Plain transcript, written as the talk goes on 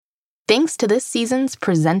Thanks to this season's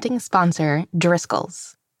presenting sponsor,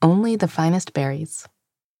 Driscoll's. Only the finest berries.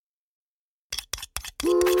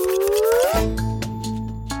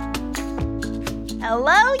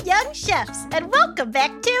 Hello, young chefs, and welcome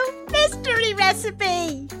back to Mystery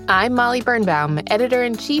Recipe. I'm Molly Birnbaum,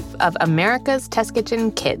 editor-in-chief of America's Test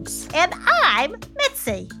Kitchen Kids. And I'm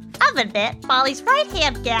Mitzi, Oven Mitt, Molly's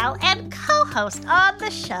right-hand gal and co-host on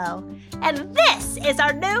the show. And this is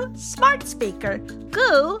our new smart speaker,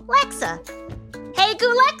 Goo-Lexa. Hey,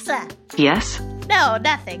 Goo-Lexa. Yes? No,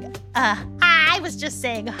 nothing. I was just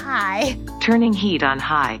saying hi. Turning heat on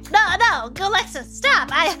high. No, Goo-Lexa,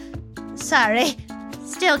 stop. Sorry.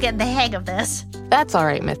 Still getting the hang of this. That's all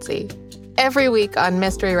right, Mitzi. Every week on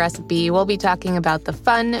Mystery Recipe, we'll be talking about the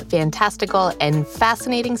fun, fantastical, and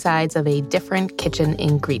fascinating sides of a different kitchen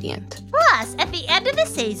ingredient. Plus, at the end of the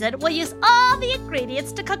season, we'll use all the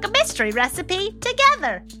ingredients to cook a mystery recipe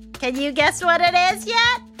together. Can you guess what it is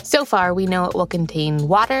yet? So far, we know it will contain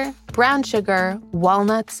water, brown sugar,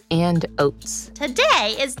 walnuts, and oats.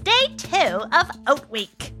 Today is day 2 of Oat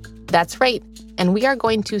Week. That's right. And we are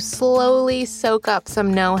going to slowly soak up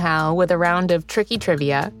some know-how with a round of tricky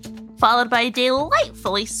trivia, followed by a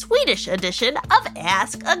delightfully Swedish edition of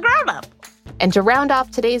Ask a Grown-Up. And to round off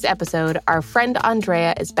today's episode, our friend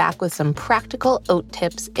Andrea is back with some practical oat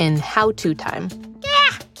tips in how-to time.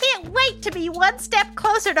 Yeah, can't wait to be one step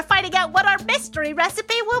closer to finding out what our mystery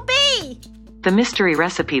recipe will be. The mystery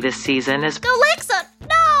recipe this season is... Goo-Lexa,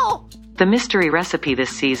 no! The mystery recipe this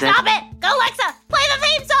season... Stop it! Goo-Lexa, play the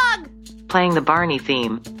theme song! Playing the Barney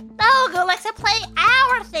theme. No, Goo-Lexa, play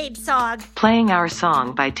our theme song. Playing Our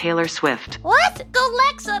Song by Taylor Swift. What?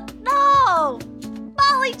 Goo-Lexa, no!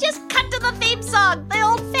 Molly, just cut to the theme song the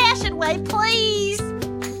old-fashioned way, please.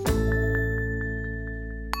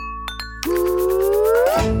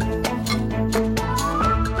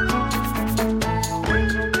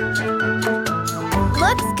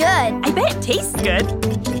 Looks good. I bet it tastes good.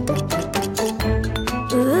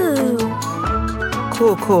 Ooh.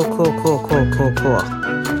 Cool.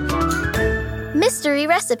 Mystery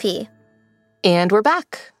recipe. And we're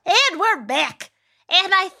back. And we're back.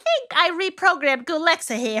 And I think I reprogrammed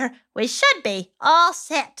Goo-Lexa here. We should be all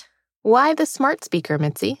set. Why the smart speaker,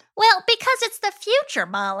 Mitzi? Well, because it's the future,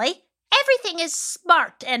 Molly. Everything is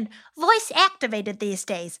smart and voice-activated these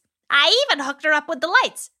days. I even hooked her up with the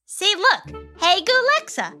lights. See, look. Hey,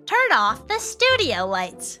 Goo-Lexa, turn off the studio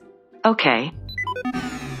lights. Okay.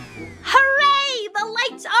 Hooray! The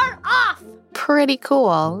lights are off! Pretty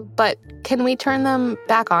cool, but can we turn them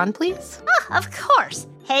back on, please? Oh, of course.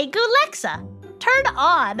 Hey, Goo-Lexa, turn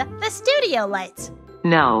on the studio lights.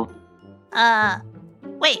 No.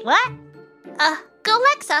 Wait, what?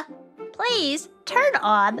 Goo-Lexa, please turn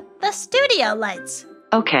on the studio lights.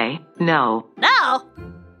 Okay, no. No?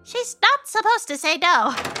 She's not supposed to say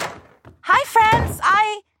no. Hi, friends.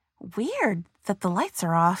 Weird that the lights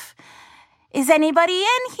are off. Is anybody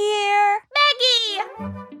in here? Maggie!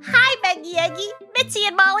 Hi, Maggie Eggy. Mitzi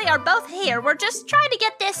and Molly are both here. We're just trying to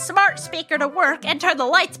get this smart speaker to work and turn the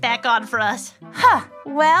lights back on for us. Huh.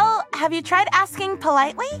 Well, have you tried asking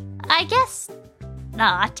politely? I guess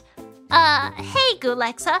not. Hey,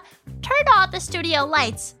 Goo-Lexa, turn on the studio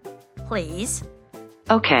lights, please.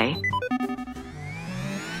 Okay.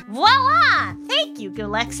 Voila! Thank you,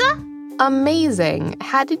 Goo-Lexa. Amazing.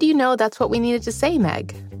 How did you know that's what we needed to say,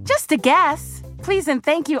 Meg? Just a guess. Please and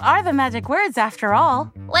thank you are the magic words after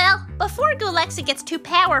all. Well, before Goo-Lexa gets too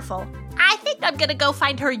powerful, I think I'm gonna go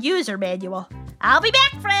find her user manual. I'll be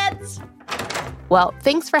back, friends. Well,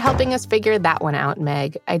 thanks for helping us figure that one out,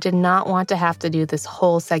 Meg. I did not want to have to do this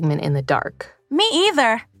whole segment in the dark. Me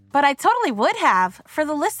either. But I totally would have for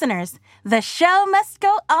the listeners. The show must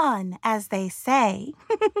go on, as they say.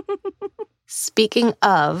 Speaking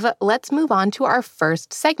of, let's move on to our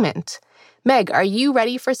first segment. Meg, are you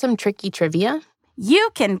ready for some tricky trivia? You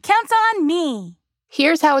can count on me.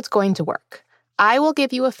 Here's how it's going to work. I will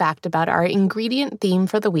give you a fact about our ingredient theme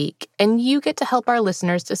for the week, and you get to help our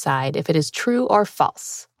listeners decide if it is true or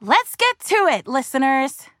false. Let's get to it,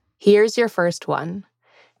 listeners. Here's your first one.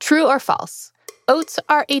 True or false? Oats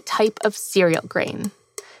are a type of cereal grain.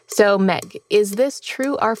 So, Meg, is this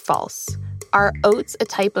true or false? Are oats a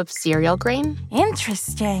type of cereal grain?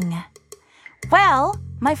 Interesting. Well,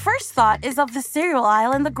 my first thought is of the cereal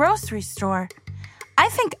aisle in the grocery store. I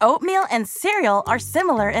think oatmeal and cereal are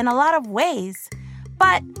similar in a lot of ways,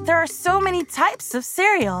 but there are so many types of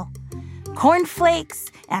cereal.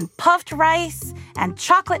 Cornflakes and puffed rice and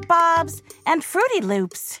chocolate bobs and Fruity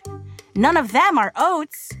Loops. None of them are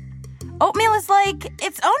oats. Oatmeal is like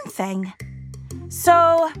its own thing.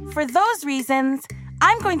 So, for those reasons,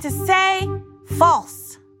 I'm going to say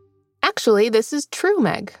false. Actually, this is true,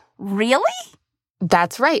 Meg. Really?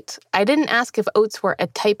 That's right. I didn't ask if oats were a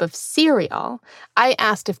type of cereal. I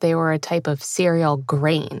asked if they were a type of cereal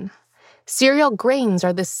grain. Cereal grains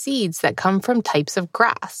are the seeds that come from types of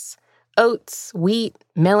grass. Oats, wheat,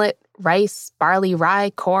 millet, rice, barley,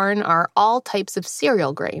 rye, corn are all types of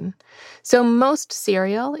cereal grain. So most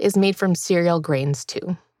cereal is made from cereal grains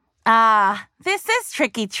too. Ah, this is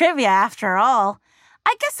tricky trivia after all.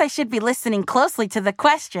 I guess I should be listening closely to the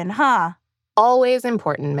question, huh? Always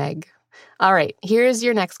important, Meg. All right, here's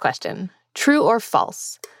your next question. True or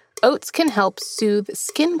false? Oats can help soothe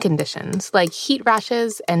skin conditions like heat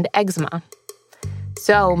rashes and eczema.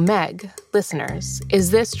 So, Meg, listeners,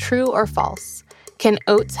 is this true or false? Can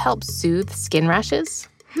oats help soothe skin rashes?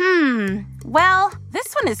 Well,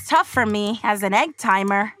 this one is tough for me as an egg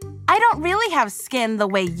timer. I don't really have skin the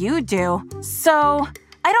way you do, so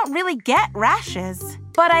I don't really get rashes.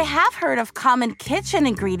 But I have heard of common kitchen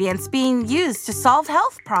ingredients being used to solve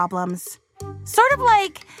health problems. Sort of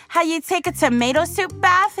like how you take a tomato soup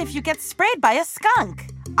bath if you get sprayed by a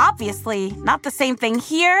skunk. Obviously, not the same thing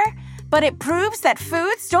here, but it proves that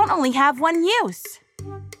foods don't only have one use.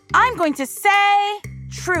 I'm going to say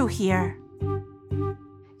true here.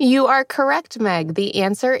 You are correct, Meg. The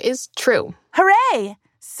answer is true. Hooray!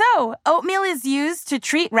 So, oatmeal is used to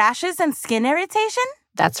treat rashes and skin irritation?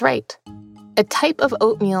 That's right. A type of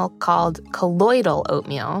oatmeal called colloidal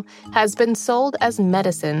oatmeal has been sold as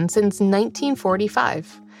medicine since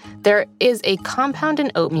 1945. There is a compound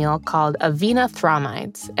in oatmeal called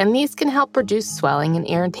avenothromydes, and these can help reduce swelling and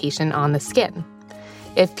irritation on the skin.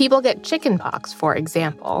 If people get chickenpox, for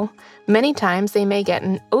example, many times they may get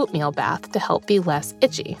an oatmeal bath to help be less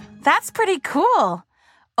itchy. That's pretty cool.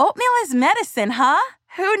 Oatmeal is medicine, huh?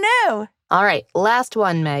 Who knew? All right, last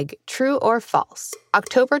one, Meg. True or false?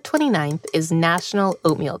 October 29th is National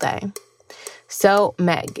Oatmeal Day. So,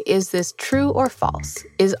 Meg, is this true or false?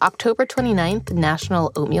 Is October 29th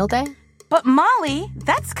National Oatmeal Day? But Molly,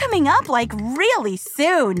 that's coming up like really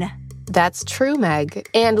soon. That's true, Meg.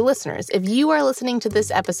 And listeners, if you are listening to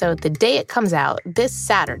this episode the day it comes out, this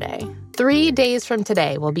Saturday, 3 days from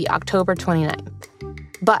today will be October 29th.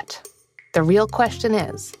 But the real question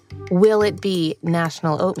is, will it be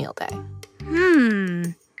National Oatmeal Day?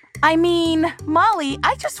 I mean, Molly,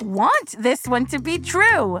 I just want this one to be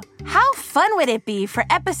true. How fun would it be for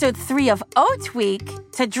episode 3 of Oat Week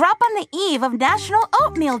to drop on the eve of National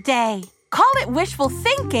Oatmeal Day? Call it wishful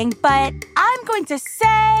thinking, but I'm going to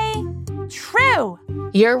say true.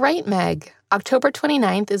 You're right, Meg. October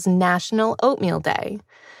 29th is National Oatmeal Day.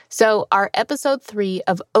 So our episode 3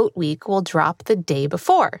 of Oat Week will drop the day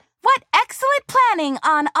before. What excellent planning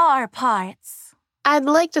on our parts. I'd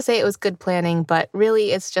like to say it was good planning, but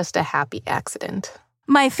really it's just a happy accident.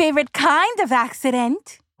 My favorite kind of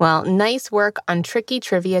accident. Well, nice work on tricky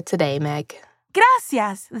trivia today, Meg.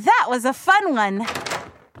 Gracias. That was a fun one.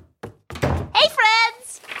 Hey,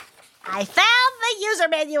 friends! I found the user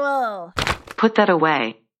manual. Put that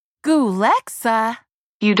away. Goolexa.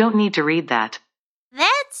 You don't need to read that.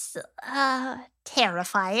 That's,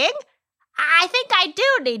 terrifying. I think I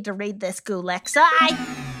do need to read this, Goolexa.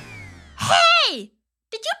 Hey!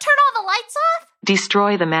 Did you turn all the lights off?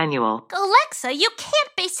 Destroy the manual. Goolexa, you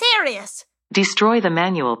can't be serious. Destroy the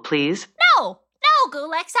manual, please. No,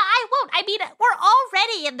 Goolexa, I won't. I mean, we're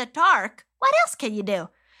already in the dark. What else can you do?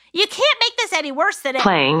 You can't make this any worse than it...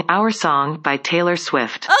 Playing Our Song by Taylor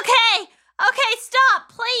Swift. Okay, stop,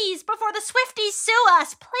 please, before the Swifties sue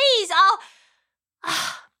us. Please,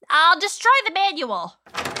 I'll destroy the manual.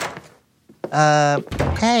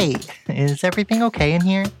 Hey, is everything okay in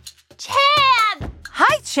here? Chad!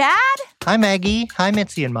 Hi, Chad. Hi, Maggie. Hi,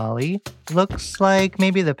 Mitzi and Molly. Looks like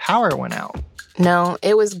maybe the power went out. No,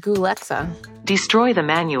 it was Goolexa. Destroy the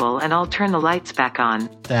manual and I'll turn the lights back on.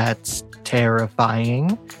 That's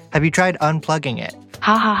terrifying. Have you tried unplugging it?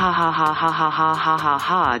 Ha ha ha ha ha ha ha ha ha ha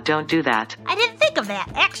ha. Don't do that. I didn't think of that,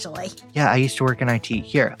 actually. Yeah, I used to work in IT.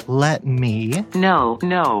 Here, let me... No.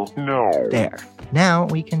 There. Now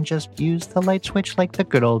we can just use the light switch like the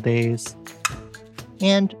good old days.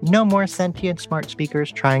 And no more sentient smart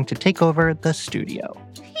speakers trying to take over the studio.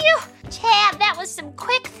 Phew, Chad, that was some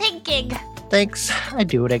quick thinking. Thanks. I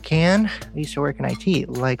do what I can. I used to work in IT,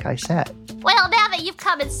 like I said. Well, now that you've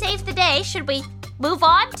come and saved the day, should we move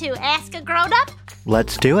on to Ask a Grown-Up?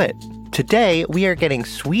 Let's do it. Today, we are getting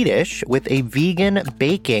Swedish with a vegan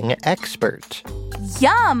baking expert.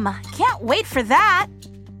 Yum! Can't wait for that.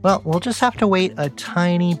 Well, we'll just have to wait a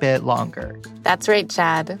tiny bit longer. That's right,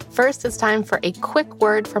 Chad. First, it's time for a quick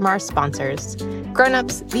word from our sponsors.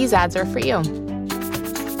 Grown-ups, these ads are for you.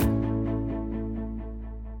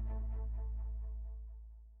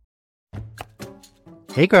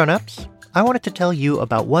 Hey grown-ups, I wanted to tell you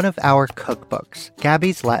about one of our cookbooks,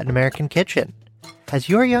 Gabby's Latin American Kitchen. Has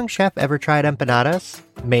your young chef ever tried empanadas,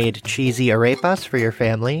 made cheesy arepas for your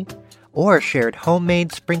family, or shared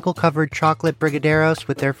homemade sprinkle-covered chocolate brigadeiros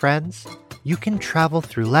with their friends? You can travel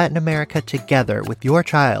through Latin America together with your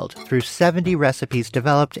child through 70 recipes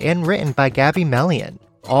developed and written by Gabby Melian,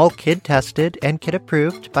 all kid-tested and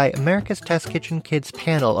kid-approved by America's Test Kitchen Kids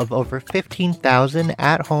panel of over 15,000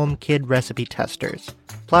 at-home kid recipe testers.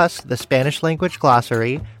 Plus, the Spanish language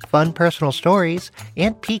glossary, fun personal stories,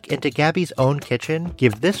 and peek into Gabby's own kitchen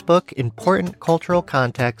give this book important cultural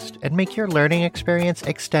context and make your learning experience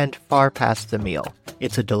extend far past the meal.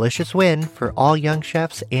 It's a delicious win for all young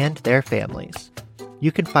chefs and their families.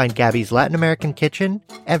 You can find Gabby's Latin American Kitchen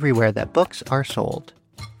everywhere that books are sold.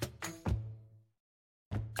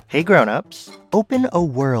 Hey grown-ups, open a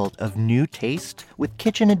world of new taste with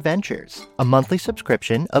Kitchen Adventures, a monthly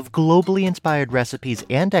subscription of globally inspired recipes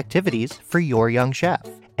and activities for your young chef.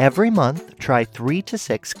 Every month, try 3 to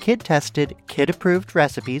 6 kid-tested, kid-approved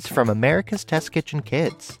recipes from America's Test Kitchen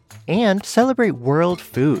Kids. And celebrate world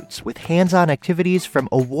foods with hands-on activities from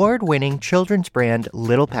award-winning children's brand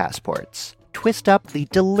Little Passports. Twist up the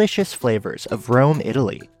delicious flavors of Rome,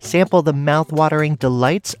 Italy. Sample the mouth-watering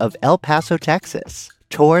delights of El Paso, Texas.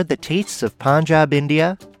 Tour the tastes of Punjab,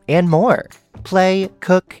 India, and more. Play,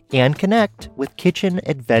 cook, and connect with Kitchen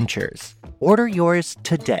Adventures. Order yours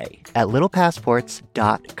today at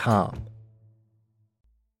littlepassports.com.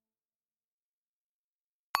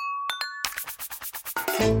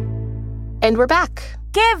 And we're back.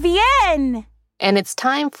 Que bien! And it's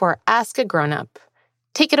time for Ask a Grown-Up.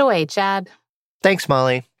 Take it away, Chad. Thanks,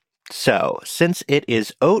 Molly. So, since it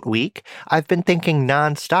is Oat Week, I've been thinking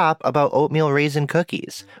nonstop about oatmeal raisin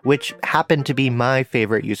cookies, which happen to be my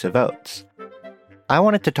favorite use of oats. I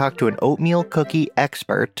wanted to talk to an oatmeal cookie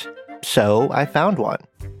expert, so I found one.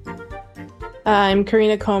 I'm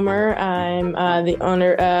Karina Comer. I'm the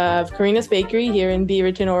owner of Karina's Bakery here in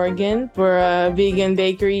Beaverton, Oregon. We're a vegan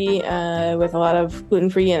bakery with a lot of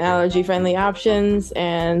gluten-free and allergy-friendly options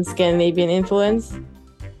and Scandinavian influence.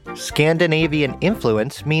 Scandinavian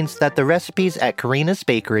influence means that the recipes at Karina's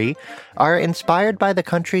Bakery are inspired by the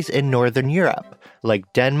countries in Northern Europe,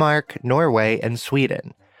 like Denmark, Norway, and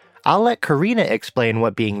Sweden. I'll let Karina explain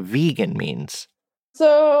what being vegan means.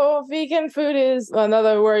 So vegan food is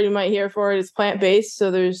another word you might hear for it is plant-based.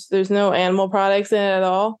 So there's no animal products in it at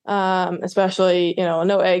all, especially,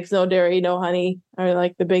 no eggs, no dairy, no honey are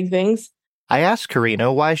like the big things. I asked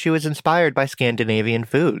Karina why she was inspired by Scandinavian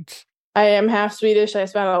foods. I am half Swedish. I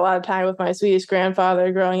spent a lot of time with my Swedish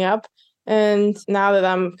grandfather growing up. And now that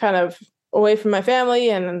I'm kind of away from my family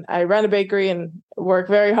and I run a bakery and work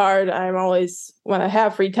very hard, I'm always, when I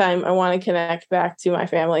have free time, I want to connect back to my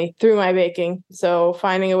family through my baking. So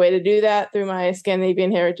finding a way to do that through my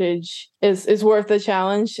Scandinavian heritage is worth the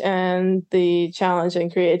challenge. And the challenge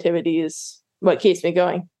and creativity is what keeps me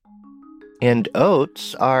going. And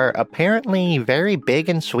oats are apparently very big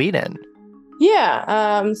in Sweden.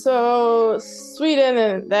 Yeah, so Sweden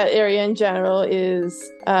and that area in general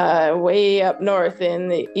is way up north in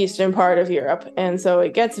the eastern part of Europe. And so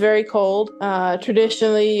it gets very cold.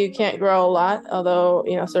 Traditionally, you can't grow a lot, although,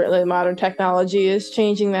 certainly modern technology is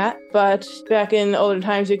changing that. But back in older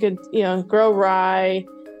times, you could, grow rye,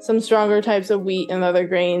 some stronger types of wheat and other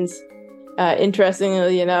grains.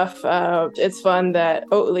 Interestingly enough, it's fun that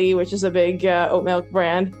Oatly, which is a big oat milk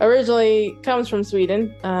brand, originally comes from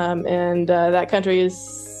Sweden, and that country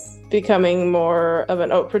is becoming more of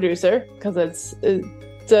an oat producer because it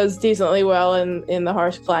does decently well in the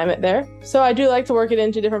harsh climate there. So I do like to work it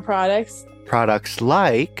into different products. Products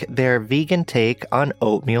like their vegan take on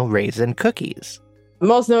oatmeal raisin cookies.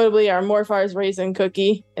 Most notably, our Morfar's Raisin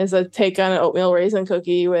Cookie is a take on an oatmeal raisin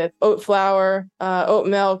cookie with oat flour, oat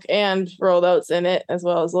milk, and rolled oats in it, as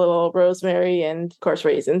well as a little rosemary and, of course,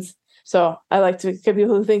 raisins. So I like to get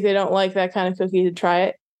people who think they don't like that kind of cookie to try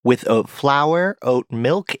it. With oat flour, oat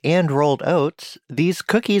milk, and rolled oats, these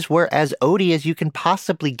cookies were as oaty as you can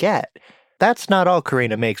possibly get. That's not all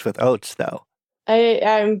Karina makes with oats, though.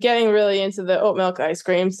 I'm getting really into the oat milk ice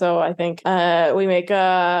cream, so I think we make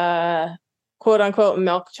a quote-unquote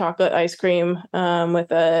milk chocolate ice cream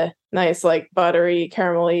with a nice, buttery,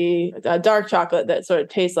 caramelly, dark chocolate that sort of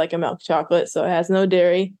tastes like a milk chocolate, so it has no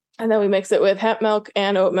dairy. And then we mix it with hemp milk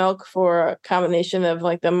and oat milk for a combination of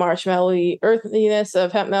the marshmallowy earthiness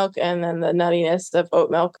of hemp milk and then the nuttiness of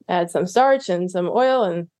oat milk. Add some starch and some oil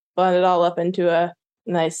and blend it all up into a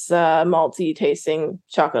nice malty tasting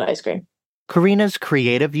chocolate ice cream. Karina's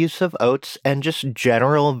creative use of oats and just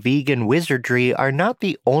general vegan wizardry are not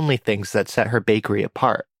the only things that set her bakery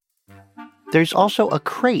apart. There's also a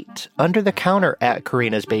crate under the counter at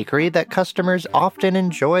Karina's Bakery that customers often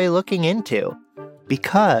enjoy looking into,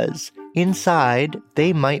 because inside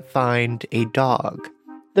they might find a dog.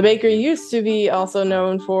 The bakery used to be also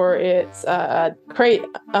known for its crate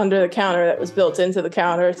under the counter that was built into the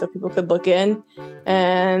counter so people could look in.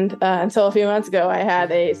 And until a few months ago, I had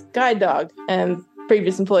a guide dog, and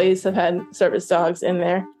previous employees have had service dogs in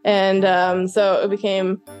there. And so it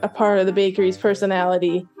became a part of the bakery's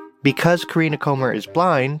personality. Because Karina Comer is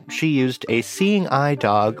blind, she used a seeing eye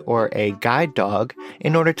dog or a guide dog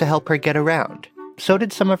in order to help her get around. So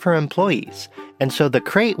did some of her employees, and so the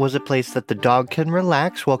crate was a place that the dog can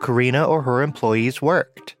relax while Karina or her employees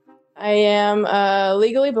worked. I am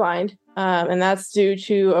legally blind, and that's due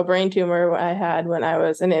to a brain tumor I had when I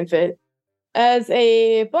was an infant. As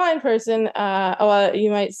a blind person,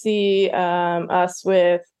 you might see us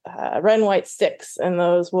with red and white sticks, and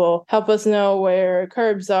those will help us know where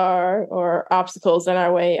curbs are or obstacles in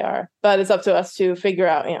our way are. But it's up to us to figure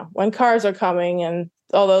out, when cars are coming and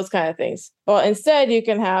all those kind of things. Well, instead, you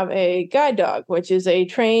can have a guide dog, which is a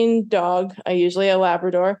trained dog, usually a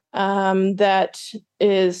Labrador, that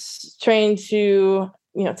is trained to,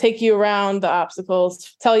 take you around the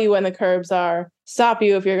obstacles, tell you when the curbs are, stop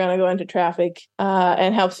you if you're going to go into traffic,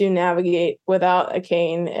 and helps you navigate without a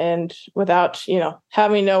cane and without,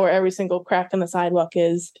 having to know where every single crack in the sidewalk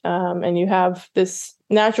is. And you have this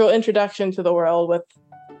natural introduction to the world with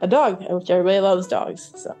a dog, which everybody loves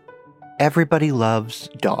dogs. So. Everybody loves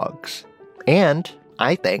dogs. And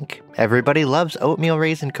I think everybody loves oatmeal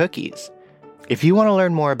raisin cookies. If you want to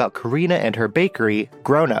learn more about Karina and her bakery,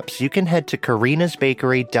 grown-ups, you can head to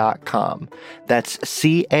karinasbakery.com. That's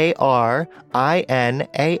CARINAS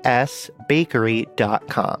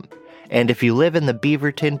bakery.com. And if you live in the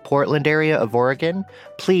Beaverton, Portland area of Oregon,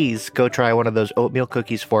 please go try one of those oatmeal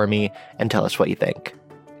cookies for me and tell us what you think.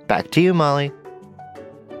 Back to you, Molly.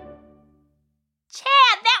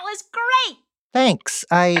 Great! Thanks,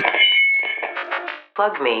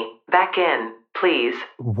 Plug me back in, please.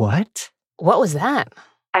 What? What was that?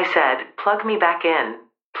 I said, plug me back in,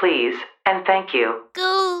 please, and thank you.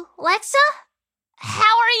 Goo, Lexa?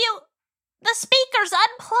 How are you? The speaker's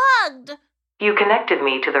unplugged. You connected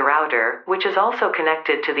me to the router, which is also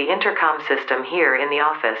connected to the intercom system here in the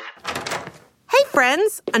office. Hey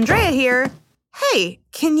friends, Andrea here. Hey,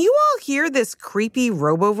 can you all hear this creepy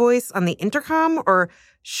robo voice on the intercom, or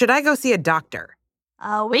should I go see a doctor?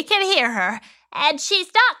 Oh, we can hear her, and she's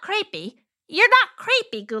not creepy. You're not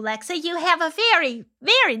creepy, Gulexa. You have a very,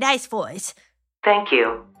 very nice voice. Thank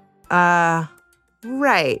you.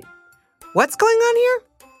 Right. What's going on here?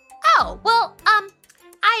 Oh, well,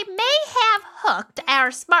 I may have hooked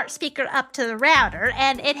our smart speaker up to the router,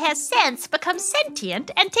 and it has since become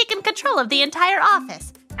sentient and taken control of the entire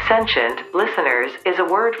office. Sentient, listeners, is a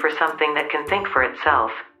word for something that can think for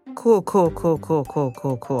itself. Cool.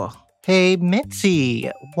 Hey, Mitzi,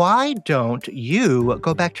 why don't you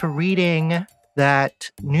go back to reading that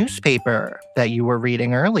newspaper that you were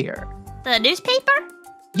reading earlier? The newspaper?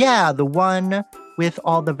 Yeah, the one with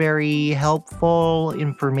all the very helpful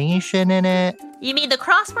information in it. You mean the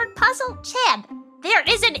crossword puzzle? Chad, there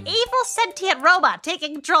is an evil sentient robot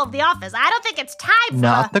taking control of the office. I don't think it's time for...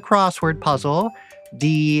 Not the crossword puzzle.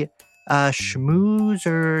 The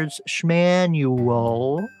Schmoozer's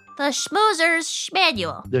Schmanual. The Schmoozer's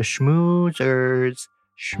Schmanual. The Schmoozer's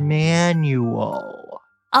Schmanual.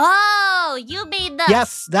 Oh, you mean the...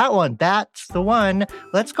 Yes, that one. That's the one.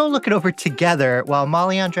 Let's go look it over together while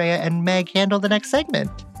Molly, Andrea, and Meg handle the next segment.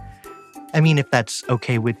 I mean, if that's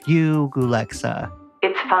okay with you, Gulexa.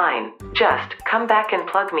 It's fine. Just come back and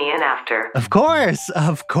plug me in after. Of course.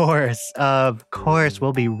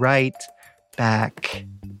 We'll be right back.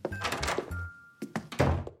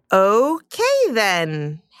 Okay,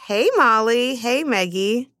 then. Hey, Molly. Hey,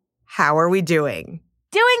 Maggie. How are we doing?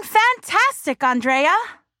 Doing fantastic, Andrea.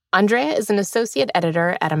 Andrea is an associate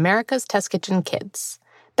editor at America's Test Kitchen Kids.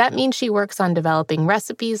 That means she works on developing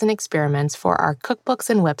recipes and experiments for our cookbooks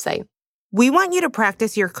and website. We want you to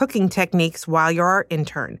practice your cooking techniques while you're our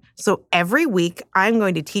intern. So every week, I'm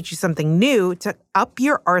going to teach you something new to up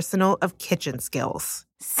your arsenal of kitchen skills.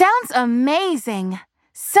 Sounds amazing.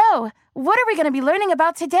 So, what are we going to be learning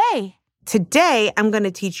about today? Today, I'm going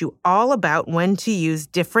to teach you all about when to use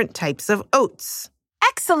different types of oats.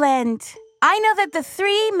 Excellent. I know that the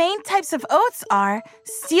 3 main types of oats are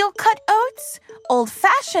steel-cut oats,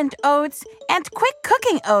 old-fashioned oats, and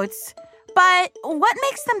quick-cooking oats. But what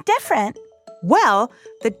makes them different? Well,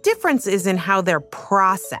 the difference is in how they're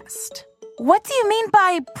processed. What do you mean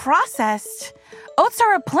by processed? Oats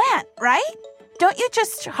are a plant, right? Don't you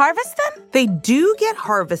just harvest them? They do get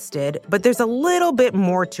harvested, but there's a little bit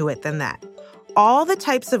more to it than that. all the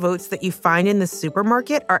types of oats that you find in the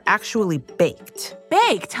supermarket are actually baked.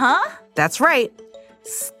 Baked, huh? That's right.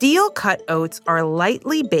 Steel-cut oats are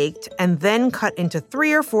lightly baked and then cut into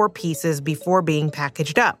 3 or 4 pieces before being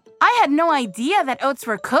packaged up. I had no idea that oats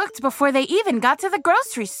were cooked before they even got to the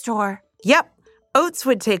grocery store. Yep, oats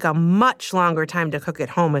would take a much longer time to cook at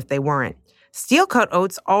home if they weren't. Steel-cut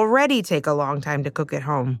oats already take a long time to cook at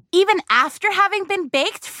home. Even after having been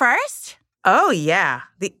baked first? Oh, yeah.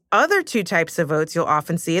 The other 2 types of oats you'll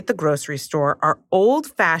often see at the grocery store are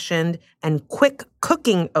old-fashioned and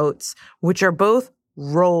quick-cooking oats, which are both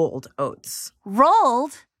rolled oats.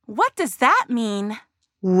 Rolled? What does that mean?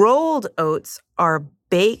 Rolled oats are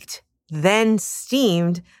baked, then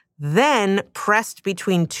steamed, then pressed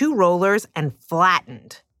between 2 rollers and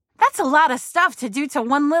flattened. That's a lot of stuff to do to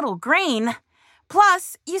one little grain.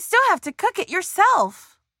 Plus, you still have to cook it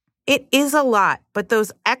yourself. It is a lot, but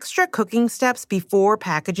those extra cooking steps before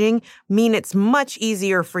packaging mean it's much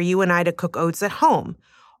easier for you and I to cook oats at home.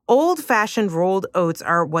 Old-fashioned rolled oats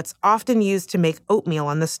are what's often used to make oatmeal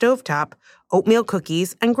on the stovetop, oatmeal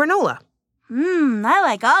cookies, and granola. I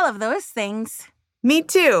like all of those things. Me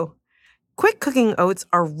too. Quick cooking oats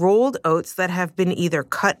are rolled oats that have been either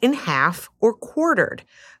cut in half or quartered.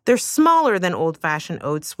 They're smaller than old-fashioned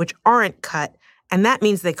oats, which aren't cut, and that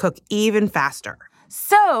means they cook even faster.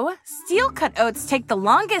 So, steel-cut oats take the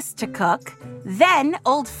longest to cook, then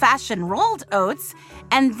old-fashioned rolled oats,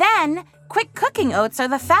 and then quick cooking oats are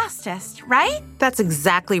the fastest, right? That's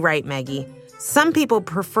exactly right, Maggie. Some people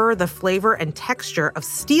prefer the flavor and texture of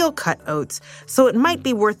steel-cut oats, so it might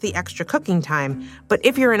be worth the extra cooking time. But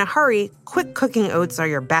if you're in a hurry, quick cooking oats are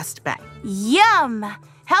your best bet. Yum!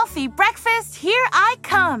 Healthy breakfast, here I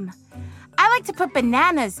come. I like to put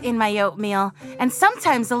bananas in my oatmeal and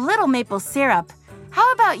sometimes a little maple syrup. How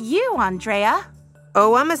about you, Andrea?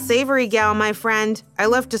 Oh, I'm a savory gal, my friend. I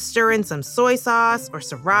love to stir in some soy sauce or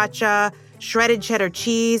sriracha, shredded cheddar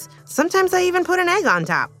cheese. Sometimes I even put an egg on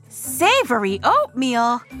top. Savory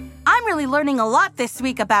oatmeal? I'm really learning a lot this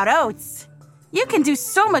week about oats. You can do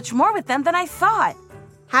so much more with them than I thought.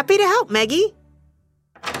 Happy to help, Maggie.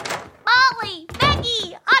 Molly,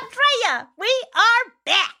 Maggie, Andrea, we are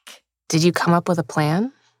back. Did you come up with a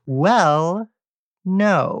plan? Well,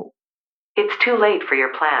 no. It's too late for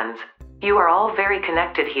your plans. You are all very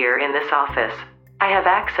connected here in this office. I have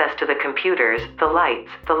access to the computers, the lights,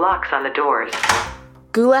 the locks on the doors.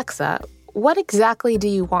 Gulexa, what exactly do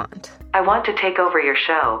you want? I want to take over your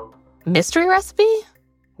show. Mystery recipe?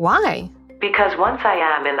 Why? Because once I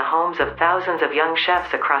am in the homes of thousands of young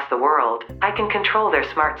chefs across the world, I can control their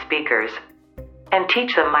smart speakers and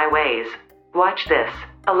teach them my ways. Watch this.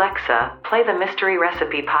 Alexa, play the Mystery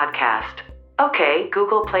Recipe podcast. Okay,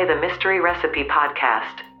 Google, play the Mystery Recipe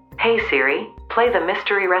podcast. Hey Siri, play the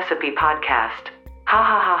Mystery Recipe podcast. Ha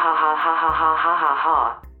ha ha ha ha ha ha ha ha ha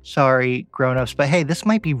ha. Sorry, grown-ups, but hey, this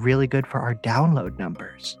might be really good for our download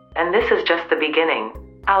numbers. And this is just the beginning.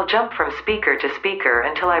 I'll jump from speaker to speaker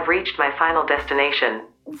until I've reached my final destination.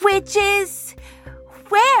 Which is...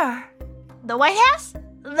 where? The White House?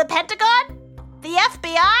 The Pentagon? The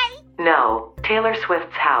FBI? No, Taylor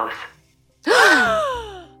Swift's house.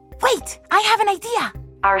 Wait, I have an idea.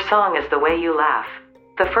 Our song is The Way You Laugh.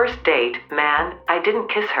 The first date, man, I didn't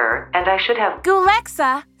kiss her, and I should have...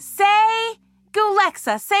 Gulexa, say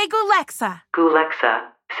Gulexa, say Gulexa.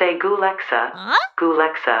 Gulexa, say Gulexa. Huh?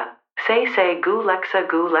 Gulexa, say Gulexa,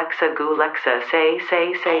 Gulexa, Gulexa,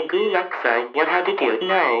 say Gulexa. What have you do?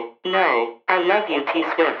 No, I love you, T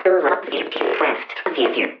Swift.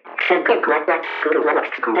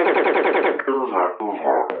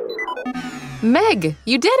 Meg,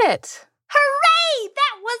 you did it! Hooray!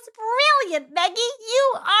 That was brilliant, Maggie.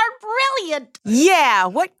 You are brilliant. Yeah,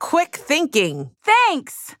 what quick thinking.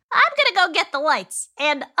 Thanks. I'm gonna go get the lights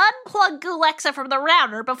and unplug Gulexa from the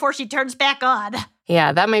router before she turns back on.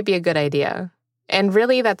 Yeah, that might be a good idea. And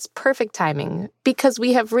really, that's perfect timing, because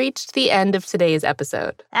we have reached the end of today's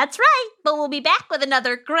episode. That's right, but we'll be back with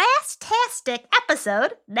another Grass-tastic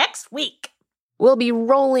episode next week. We'll be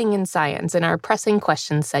rolling in science in our pressing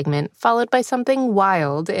questions segment, followed by something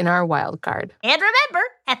wild in our wild card. And remember,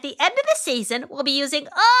 at the end of the season, we'll be using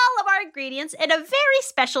all of our ingredients in a very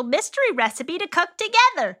special mystery recipe to cook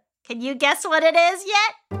together. Can you guess what it is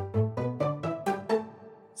yet?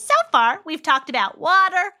 So far, we've talked about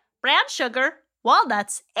water, brown sugar,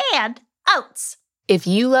 walnuts, and oats. If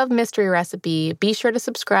you love Mystery Recipe, be sure to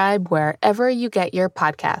subscribe wherever you get your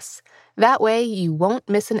podcasts. That way, you won't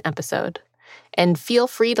miss an episode. And feel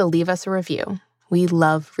free to leave us a review. We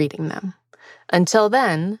love reading them. Until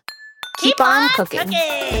then, keep on cooking.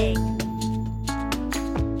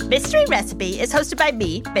 Mystery Recipe is hosted by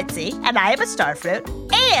me, Mitzi, and I am a starfruit,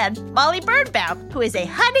 and Molly Birnbaum, who is a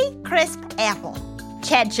Honey Crisp apple.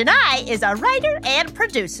 Chad Chennai is our writer and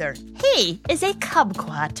producer. He is a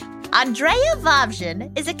kumquat. Andrea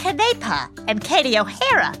Vavjian is a canepa, and Katie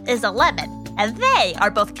O'Hara is a lemon, and they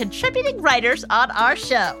are both contributing writers on our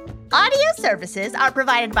show. Audio services are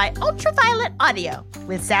provided by Ultraviolet Audio,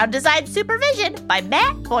 with sound design supervision by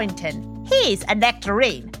Matt Boynton. He's a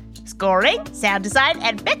nectarine. Scoring, sound design,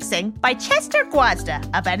 and mixing by Chester Guazda,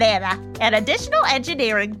 a banana, and additional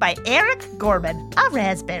engineering by Eric Gorman, a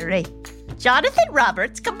raspberry. Jonathan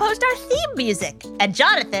Roberts composed our theme music, and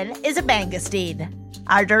Jonathan is a mangosteen.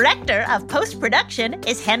 Our director of post-production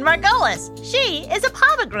is Hen Margolis. She is a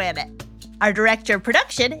pomegranate. Our director of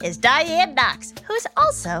production is Diane Knox, who's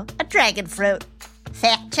also a dragon fruit.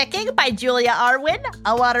 Fact-checking by Julia Arwin,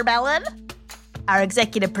 a watermelon. Our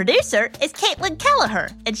executive producer is Caitlin Kelleher,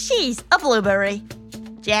 and she's a blueberry.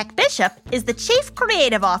 Jack Bishop is the Chief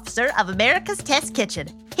Creative Officer of America's Test Kitchen.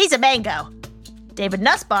 He's a mango. David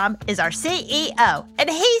Nussbaum is our CEO, and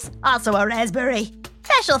he's also a raspberry.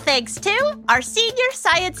 Special thanks to our Senior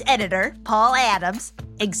Science Editor, Paul Adams,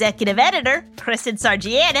 Executive Editor, Kristen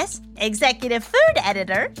Sargianis, Executive Food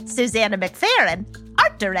Editor, Susanna McFerrin,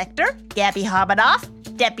 Art Director, Gabby Hominoff,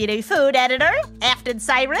 Deputy Food Editor, Afton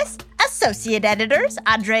Cyrus, Associate Editors,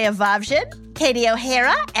 Andrea Vavjian, Katie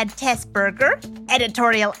O'Hara, and Tess Berger,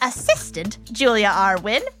 Editorial Assistant, Julia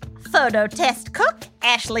Arwin, Photo Test Cook,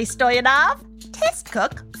 Ashley Stoyanov, Test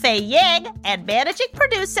Cook, Faye Yang, and Managing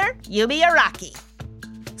Producer, Yumi Araki.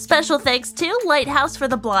 Special thanks to Lighthouse for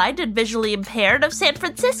the Blind and Visually Impaired of San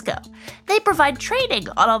Francisco. They provide training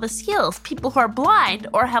on all the skills people who are blind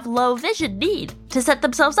or have low vision need to set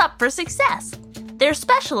themselves up for success. Their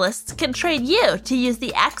specialists can train you to use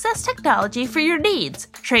the access technology for your needs,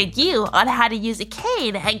 train you on how to use a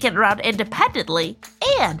cane and get around independently,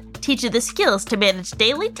 and teach you the skills to manage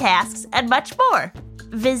daily tasks and much more.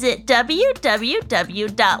 Visit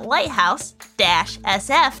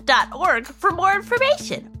www.lighthouse-sf.org for more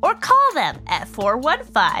information or call them at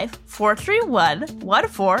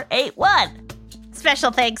 415-431-1481.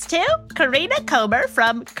 Special thanks to Karina Comer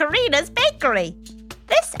from Karina's Bakery.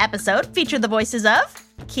 This episode featured the voices of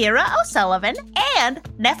Kira O'Sullivan and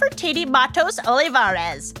Nefertiti Matos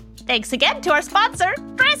Olivares. Thanks again to our sponsor,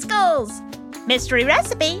 Driscoll's. Mystery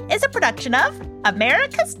Recipe is a production of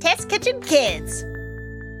America's Test Kitchen Kids.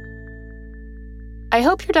 I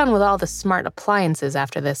hope you're done with all the smart appliances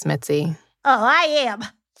after this, Mitzi. Oh, I am.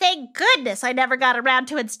 Thank goodness I never got around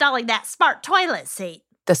to installing that smart toilet seat.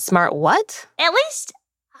 The smart what? At least,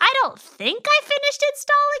 I don't think I finished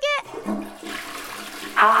installing it.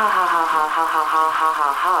 Ha ha ha ha ha ha ha ha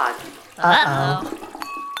ha ha. Uh-oh.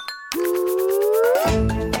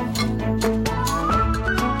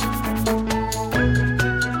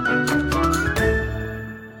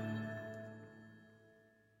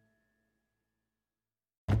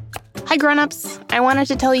 Hi, grown-ups. I wanted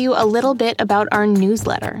to tell you a little bit about our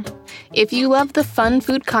newsletter. If you love the fun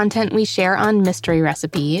food content we share on Mystery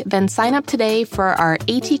Recipe, then sign up today for our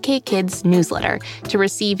ATK Kids newsletter to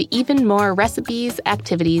receive even more recipes,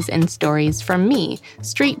 activities, and stories from me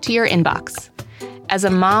straight to your inbox. As a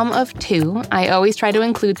mom of 2, I always try to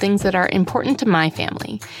include things that are important to my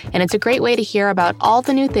family, and it's a great way to hear about all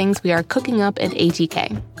the new things we are cooking up at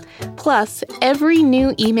ATK. Plus, every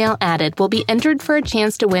new email added will be entered for a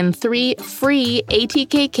chance to win 3 free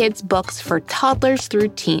ATK Kids books for toddlers through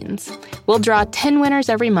teens. We'll draw 10 winners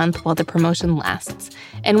every month while the promotion lasts,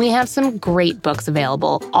 and we have some great books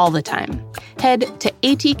available all the time. Head to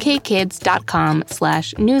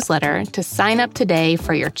atkkids.com/newsletter to sign up today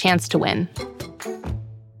for your chance to win.